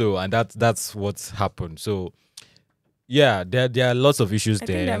 So, and that's what's happened. So, yeah, there are lots of issues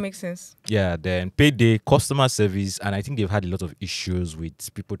there. I think that makes sense. Yeah, then Payday, customer service, and I think they've had a lot of issues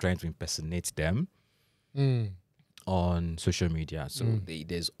with people trying to impersonate them on social media. So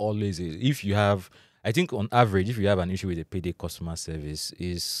there's always I think on average, if you have an issue with a Payday customer service,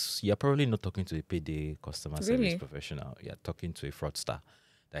 you're probably not talking to a Payday customer service professional. You're talking to a fraudster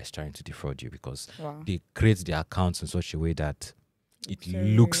that is trying to defraud you because they create their accounts in such a way that it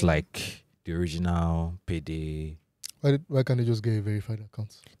looks like the original Payday. Why can't they just get a verified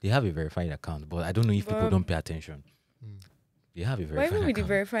account? They have a verified account, but I don't know if people don't pay attention. They have a verified account. But even with the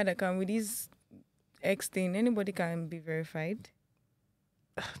verified account, with this X thing, anybody can be verified.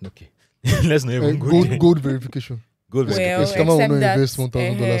 Okay. Let's not even go gold verification. Gold verification. Well, except that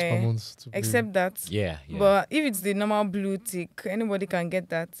invest $1,000 per month. Except that. Yeah. But if it's the normal blue tick, anybody can get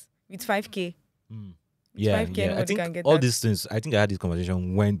that with 5K. Yeah. 5K, I think can get all that. these things. I think I had this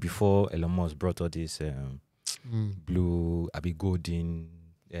conversation before Elon Musk brought all this blue, golden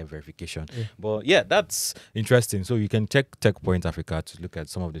verification. But yeah, that's interesting. So you can check Techpoint Africa to look at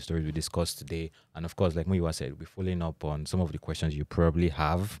some of the stories we discussed today. And of course, like Muyiwa said, we'll be following up on some of the questions you probably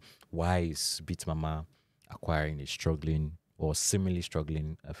have. Why is Bitmama acquiring a struggling or seemingly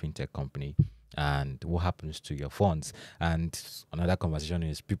struggling fintech company? And what happens to your funds? And another conversation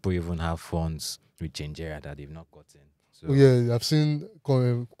is people even have funds with Changera that they've not gotten. So I've seen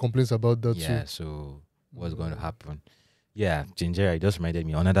complaints about that too. Yeah, so what's going to happen? Yeah, Changera, it just reminded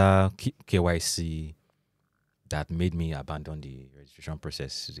me another KYC that made me abandon the registration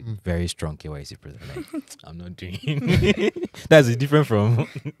process. It's a very strong KYC process. Like, I'm not doing. That's different from.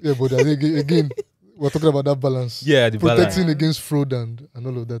 Yeah, but I think again, we're talking about that balance. Yeah, the protecting balance. against fraud and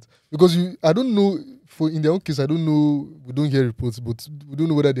all of that. Because I don't know, in their own case, I don't know, we don't hear reports, but we don't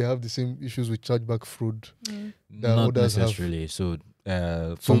know whether they have the same issues with chargeback fraud. Not necessarily. So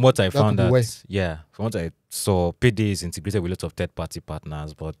from what I found out, from what I saw, Payday is integrated with lots of third-party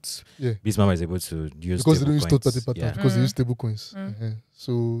partners, but Bitmama is able to use because they don't use third-party partners, because they use stable coins.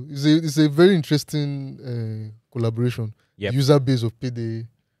 So it's a very interesting collaboration. User base of Payday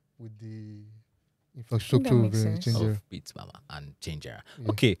with the infrastructure of Changera. Bitmama and Changera.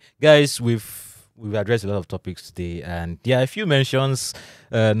 Okay, guys, we've we've addressed a lot of topics today, and a few mentions.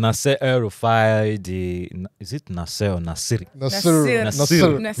 Nasser El-Rufai, is it Nasser or Nasir?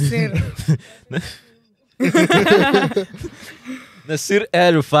 Nasir. Nasir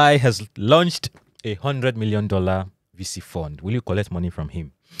El-Rufai has launched a $100 million VC fund. Will you collect money from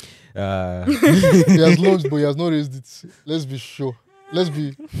him? He has launched, but he has not raised it. Let's be sure.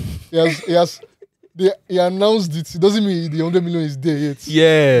 He announced it. It doesn't mean the 100 million is there yet.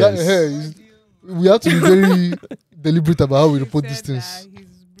 Yes. We have to be very deliberate about how we report these things.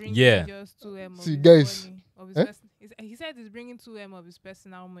 Yeah. See, guys. He said he's bringing 2M of his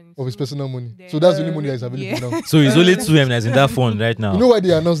personal money. So that's the only money that is available now. So it's only 2M that's in that fund right now. You know why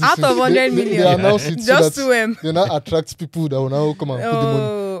they announced Out of 100 million. They announced it Just so 2M. that they now attract people that will now come and put the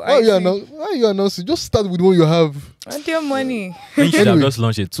money. Why are you announcing? Just start with what you have. Want your money. You should have just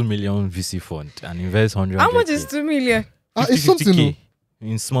launched a 2 million VC fund and invest 100. How much is 2 million? It's something new.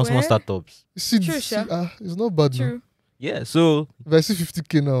 In small startups. It's not bad. True. No. Yeah, so if I see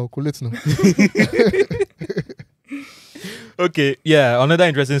 50K now, collect now. Okay, another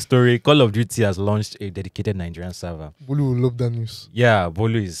interesting story. Call of Duty has launched a dedicated Nigerian server. Bolu will love that news. Yeah,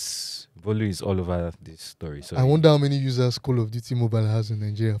 Bolu is all over this story. So I wonder how many users Call of Duty Mobile has in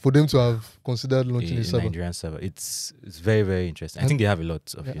Nigeria for them to have considered launching a server. Nigerian server. It's very, very interesting. I think they have a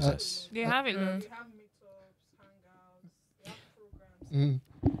lot of users. They have a lot. They have meetups, hangouts, they have programs.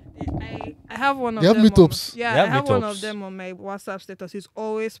 I have one of them. They have meetups. I have one of them on my WhatsApp status. He's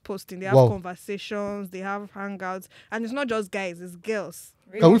always posting. They have conversations, they have hangouts, and it's not just guys, it's girls.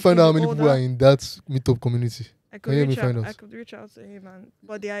 Really? Can we find out how many people are in that meetup community? I could reach out to him,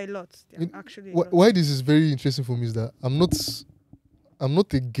 but there are a lot. Actually, why this is very interesting for me is that I'm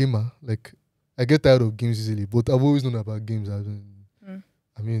not a gamer. Like, I get tired of games easily, but I've always known about games. I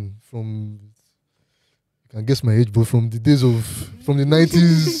mean, from you can guess my age, but from the days from the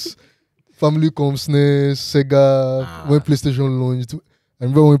 90s, Famicom, SNES, Sega, when PlayStation launched. I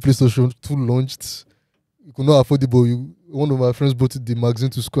remember when PlayStation 2 launched, you could not afford it, but one of my friends brought the magazine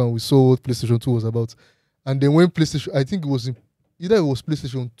to school and we saw what PlayStation 2 was about. And then when PlayStation, I think it was either it was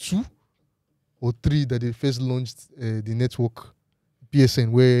PlayStation 2 or 3 that they first launched the network, PSN,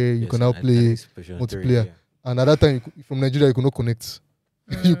 where you can now play multiplayer. Yeah. And at that time, from Nigeria, you could not connect.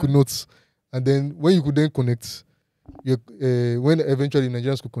 You could not. And then when you could then connect, when eventually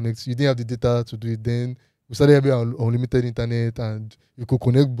Nigerians could connect, you didn't have the data to do it. Then we started having unlimited internet and you could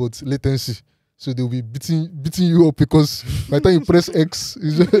connect, but latency. So they'll be beating you up because by the time you press X,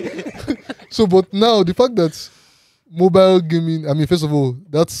 so but now the fact that mobile gaming, I mean, first of all,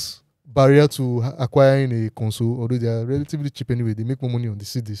 that's barrier to acquiring a console, although they are relatively cheap anyway, they make more money on the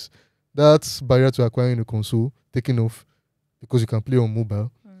CDs. That's barrier to acquiring a console taking off because you can play on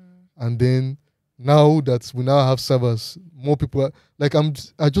mobile. And then now that we now have servers, more people are, like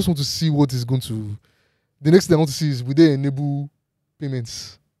I just want to see what is going to. The next thing I want to see is will they enable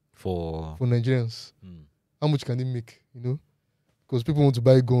payments for Nigerians? How much can they make? You know, because people want to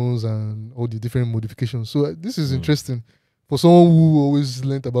buy guns and all the different modifications. So this is interesting for someone who always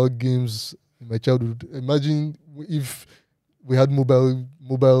learned about games in my childhood. Imagine if we had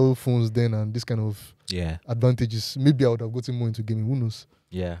mobile phones then and this kind of advantages. Maybe I would have gotten more into gaming. Who knows?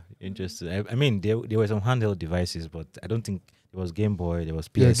 Yeah, interesting. I mean, there were some handheld devices, but I don't think there was Game Boy, there was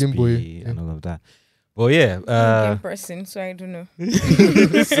PSP, Game Boy, and all of that. But yeah, I'm a game person, so I don't know.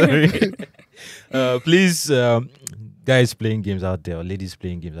 Sorry. Please, guys playing games out there, or ladies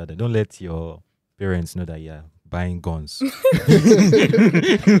playing games out there, don't let your parents know that you're buying guns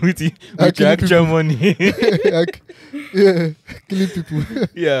with your actual money. Killing people.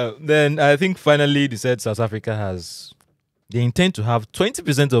 Yeah. Then I think finally they said South Africa they intend to have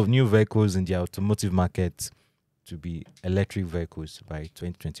 20% of new vehicles in the automotive market to be electric vehicles by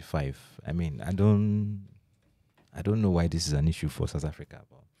 2025. I mean, I don't know why this is an issue for South Africa,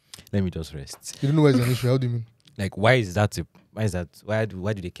 but let me just rest. You don't know why it's an issue? How do you mean? Like, why do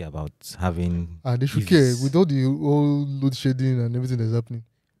they care about having they should EVs? care with all the load shedding and everything that's happening.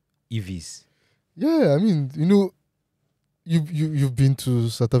 EVs. Yeah, I mean, you know, you've been to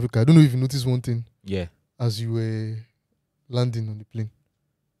South Africa. I don't know if you noticed one thing. Yeah. As you were landing on the plane,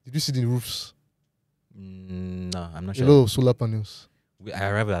 did you see the roofs? No, I'm not sure. A lot of solar panels. I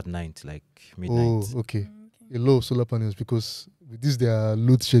arrived at night, like midnight. Oh, okay. A lot of solar panels because with this they are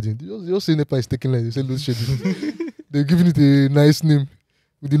load shedding. They just say NEPA is taking like they say load shedding. They're giving it a nice name.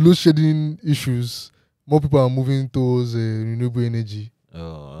 With the load shedding issues, more people are moving towards renewable energy.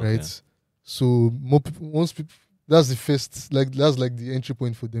 Oh, okay. Right. So more people, that's the first, that's like the entry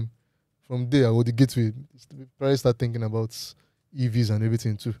point for them. From there, or the gateway, probably start thinking about EVs and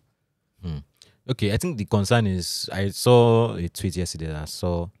everything too. Okay, I think the concern is I saw a tweet yesterday that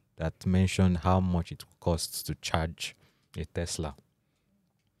that mentioned how much it costs to charge a Tesla.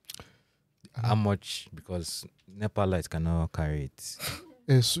 How much? Because NEPA lights cannot carry it.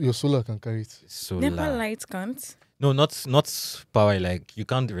 Your solar can carry it. Solar. NEPA lights can't? No, not power. Like, you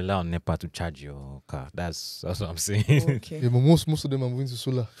can't rely on NEPA to charge your car. That's what I'm saying. Okay. Yeah, but most of them are moving to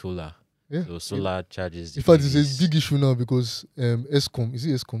solar. Solar. Yeah. So solar charges. In fact, it's a big issue now because ESCOM, is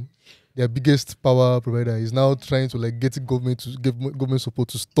it ESCOM? Their biggest power provider is now trying to like get government to give government support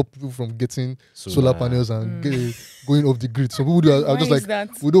to stop people from getting solar panels and going off the grid. So people are just like,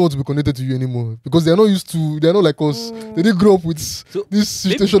 we don't want to be connected to you anymore because they are not used to. They are not like us. They didn't grow up with this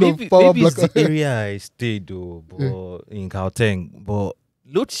situation of power maybe black. It's the area I stayed though, but in Gauteng, but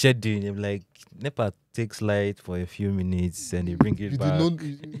load shedding, like NEPA takes light for a few minutes and they bring it back.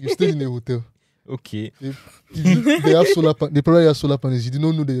 You stayed in a hotel. Okay. They have solar. They probably have solar panels. You did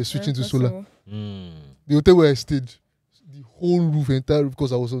not know they were switching to solar. The hotel where I stayed, the whole roof, entire roof,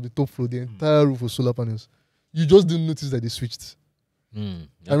 because I was on the top floor, the entire roof was solar panels. You just didn't notice that they switched. Okay.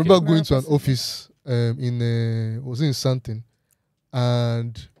 I remember going to an office was in Santin,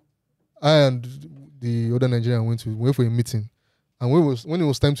 and I and the other Nigerian went for a meeting, and when it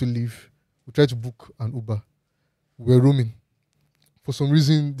was time to leave, we tried to book an Uber. We were roaming. For some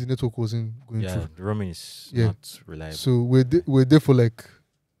reason, the network wasn't going through. Yeah, the roaming is not reliable. So we're there for like,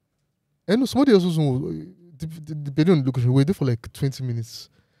 and somebody else also, depending on the location, we're there for like 20 minutes.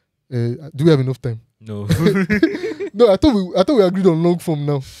 Do we have enough time? No. No, I thought we agreed on long form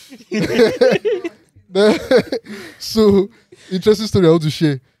now. So, interesting story I want to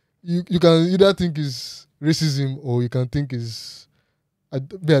share. You can either think is racism or you can think is... I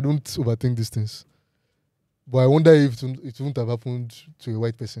don't overthink these things. But I wonder if it wouldn't have happened to a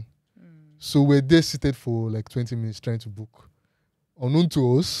white person. So we're there seated for like 20 minutes trying to book. Unknown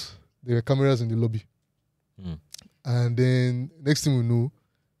to us, there were cameras in the lobby. And then next thing we know,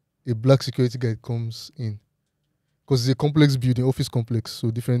 a black security guard comes in. Because it's a complex building, office complex, so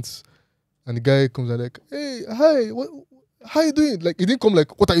different. And the guy comes and like, hey, hi, how you doing? Like, he didn't come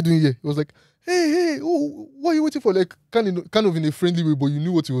like, what are you doing here? He was like, hey, oh, what are you waiting for? Like, kind of in a friendly way, but you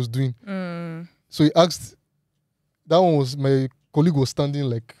knew what he was doing. So he asked, that one was, my colleague was standing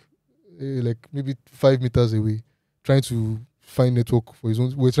like maybe 5 meters away, trying to find network for his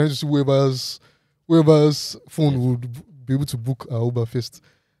own. We're trying to see whoever's phone would be able to book our Uber first.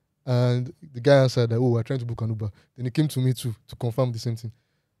 And the guy answered that, we're trying to book an Uber. Then he came to me too to confirm the same thing.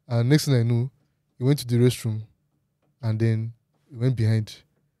 And next thing I know, he went to the restroom and then he went behind.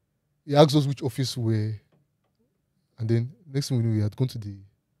 He asked us which office we were. And then next thing we knew, we had gone to the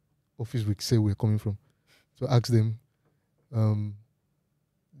office we said we were coming from. So I asked them,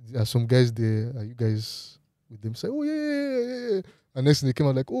 there are some guys there. Are you guys with them? Say, oh, yeah. And next thing they came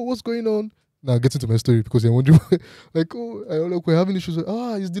out like, oh, what's going on? Now getting to my story because they're wondering, like, oh, we're having issues.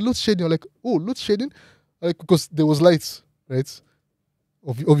 Is the load shedding? I'm like, oh, load shedding? Like, because there was lights, right?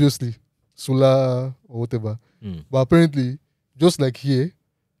 Obviously, solar or whatever. But apparently, just like here,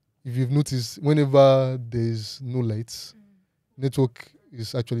 if you've noticed, whenever there's no lights, network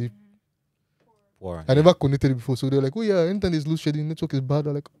is actually poor. I never connected it before, so they're like, oh yeah, anytime there's load shedding, network is bad.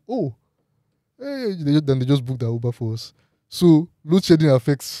 I'm like, oh, hey, then they just booked the Uber for us. So load shedding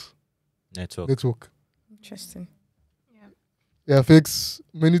affects network. Interesting. It affects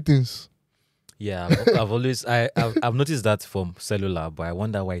many things. Yeah, I've noticed that from cellular, but I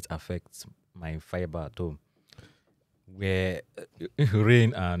wonder why it affects my fiber at home. Where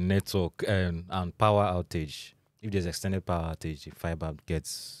rain and network and power outage, if there's extended power outage, the fiber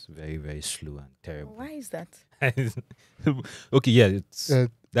gets very, very slow and terrible. Why is that? Okay, yeah,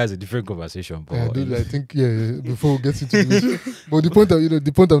 that's a different conversation. But I think before we get into this, but the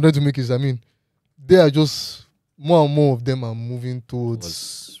point I'm trying to make is, I mean, they are just more and more of them are moving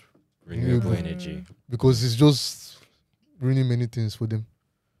towards renewable energy because it's just ruining many things for them.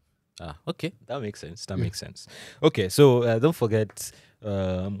 Okay, that makes sense. Makes sense. Okay, so don't forget,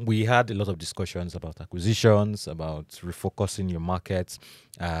 we had a lot of discussions about acquisitions, about refocusing your market,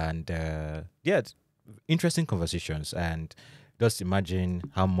 and interesting conversations. And just imagine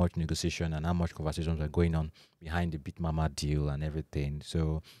how much negotiation and how much conversations are going on behind the Bitmama deal and everything.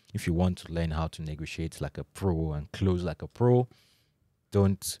 So if you want to learn how to negotiate like a pro and close like a pro,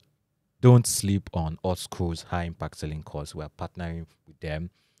 don't sleep on AltSchool's high impact selling course. We're partnering with them.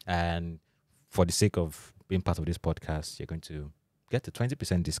 And for the sake of being part of this podcast, you're going to get a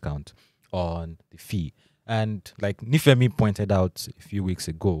 20% discount on the fee. And like Nifemi pointed out a few weeks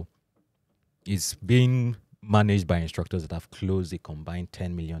ago, it's being managed by instructors that have closed a combined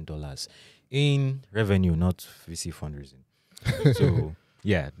 $10 million in revenue, not VC fundraising. So,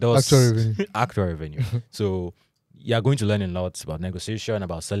 yeah, actual revenue. Actual revenue. So, you're going to learn a lot about negotiation,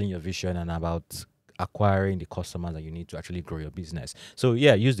 about selling your vision, and about acquiring the customers that you need to actually grow your business. So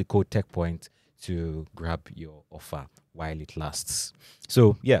yeah, use the code TechPoint to grab your offer while it lasts.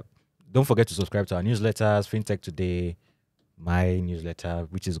 So yeah, don't forget to subscribe to our newsletters, FinTech Today, my newsletter,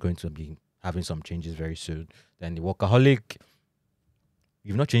 which is going to be having some changes very soon. Then the Workaholic,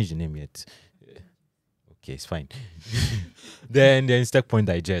 you've not changed the name yet. Okay, it's fine. then Techpoint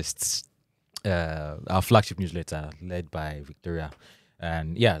Digests, our flagship newsletter led by Victoria.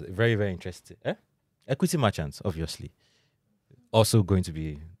 And yeah, very, very interesting. Equity merchants, obviously. Also going to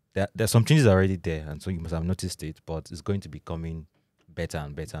be, there's some changes already there, and so you must have noticed it, but it's going to be coming better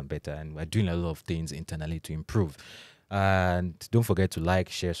and better and better. And we're doing a lot of things internally to improve. And don't forget to like,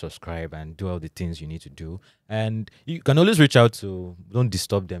 share, subscribe, and do all the things you need to do. And you can always reach out to, don't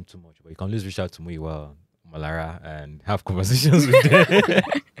disturb them too much, but you can always reach out to Muyiwa, Omolara, and have conversations with them.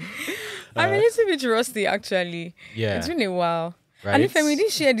 I'm a little bit rusty, actually. Yeah. It's been a while. Right? And if I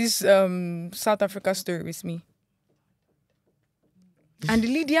didn't share this South Africa story with me. And the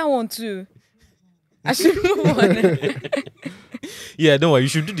Lidya one too. I should move on. Yeah, don't worry. You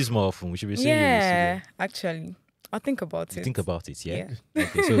should do this more often. We should be saying Yeah, actually. I'll think about it. Think about it, yeah?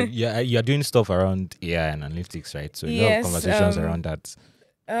 Okay, so you're doing stuff around AI and analytics, right? So you have conversations around that.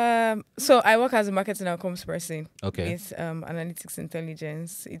 So I work as a marketing outcomes person. Okay. It's analytics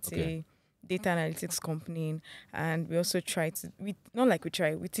intelligence. It's a data analytics company, and we also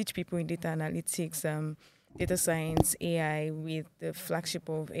we teach people in data analytics, data science, AI with the flagship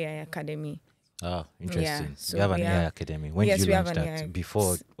of AI Academy. Ah, interesting. Yeah, so we have an AI Academy. When did you launch that? AI.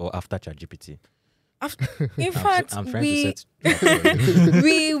 Before or after ChatGPT? In fact, I'm trying to set.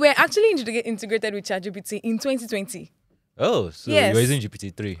 we were actually integrated with ChatGPT in 2020. Oh, so Yes. you were using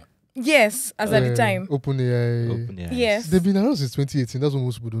GPT-3. Yes, as at the time. OpenAI. Yes. They've been around since 2018. That's what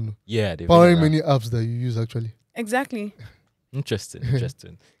most people don't know. Yeah, they've Powering been around. many apps that you use actually. Exactly.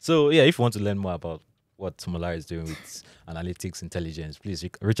 Interesting. So yeah, if you want to learn more about what Omolara is doing with analytics intelligence, please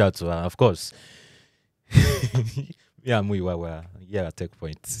reach out to her. Of course. Yeah, Muyiwa, we're at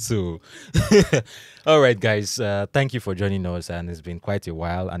TechPoint. So, all right, guys, thank you for joining us, and it's been quite a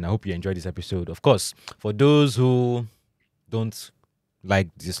while, and I hope you enjoyed this episode. Of course, for those who don't like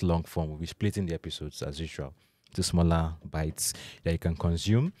this long form, we'll be splitting the episodes as usual to smaller bites that you can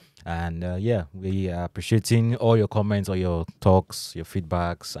consume. And yeah, we are appreciating all your comments, all your talks, your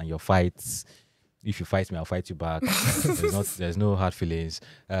feedbacks, and your fights. If you fight me, I'll fight you back. There's no hard feelings.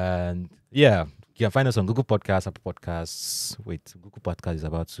 And yeah, you can find us on Google Podcasts, Apple Podcasts. Wait, Google Podcast is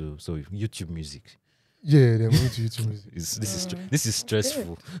about to, so YouTube Music. Yeah, they're moving to YouTube Music. This is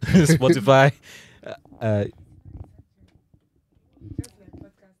stressful. Spotify.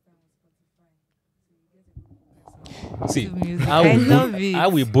 See, I love it. I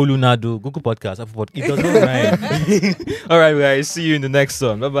will Bolunado, Google Podcast, Apple Podcast. It does not rhyme. All right, guys. See you in the next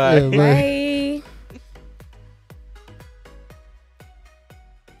one. Bye-bye. Yeah, bye. Bye.